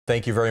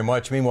Thank you very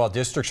much. Meanwhile,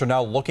 districts are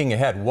now looking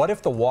ahead. What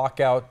if the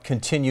walkout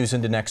continues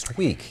into next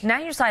week?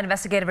 9 News Side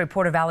investigative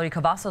reporter Valerie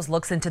Cavazos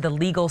looks into the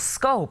legal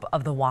scope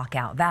of the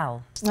walkout.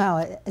 Val. Now,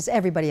 as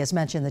everybody has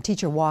mentioned, the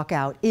teacher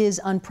walkout is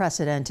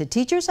unprecedented.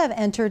 Teachers have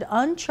entered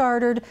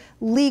uncharted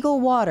legal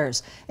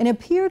waters and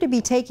appear to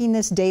be taking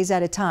this days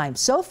at a time.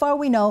 So far,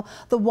 we know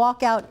the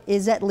walkout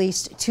is at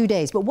least 2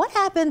 days. But what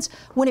happens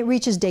when it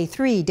reaches day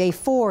 3, day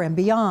 4, and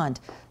beyond?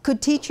 Could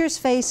teachers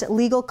face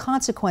legal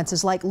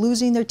consequences like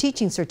losing their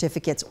teaching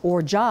certificates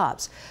or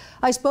jobs?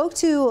 I spoke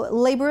to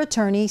labor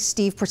attorney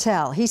Steve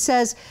Pertel. He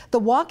says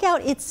the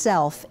walkout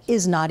itself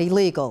is not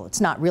illegal.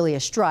 It's not really a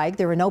strike.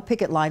 There are no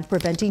picket lines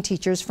preventing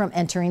teachers from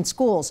entering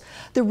schools.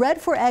 The Red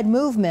for Ed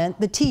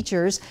movement, the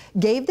teachers,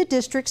 gave the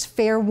districts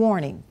fair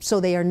warning, so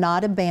they are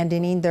not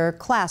abandoning their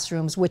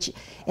classrooms, which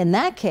in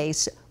that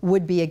case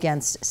would be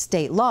against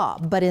state law.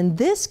 But in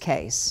this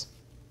case,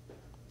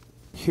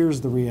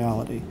 here's the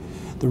reality.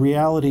 The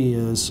reality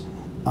is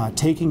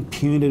taking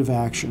punitive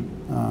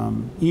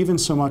action, even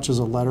so much as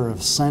a letter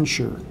of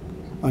censure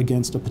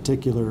against a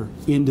particular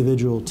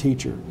individual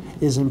teacher,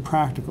 is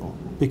impractical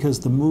because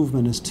the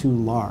movement is too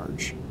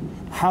large.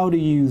 How do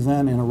you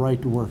then, in a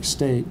right-to-work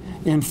state,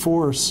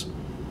 enforce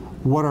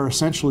what are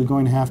essentially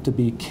going to have to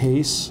be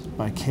case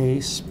by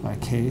case by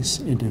case,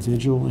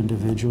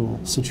 individual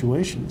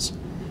situations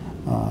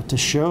to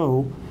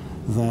show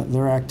that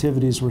their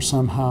activities were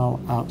somehow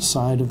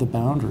outside of the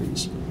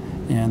boundaries?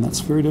 And that's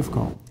very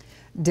difficult.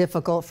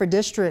 Difficult for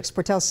districts.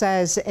 Pertel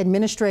says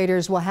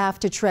administrators will have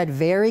to tread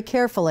very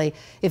carefully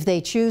if they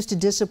choose to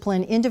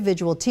discipline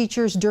individual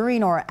teachers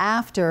during or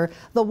after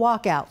the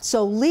walkout.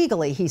 So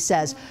legally, he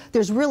says,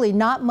 there's really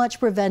not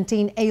much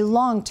preventing a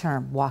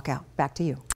long-term walkout. Back to you.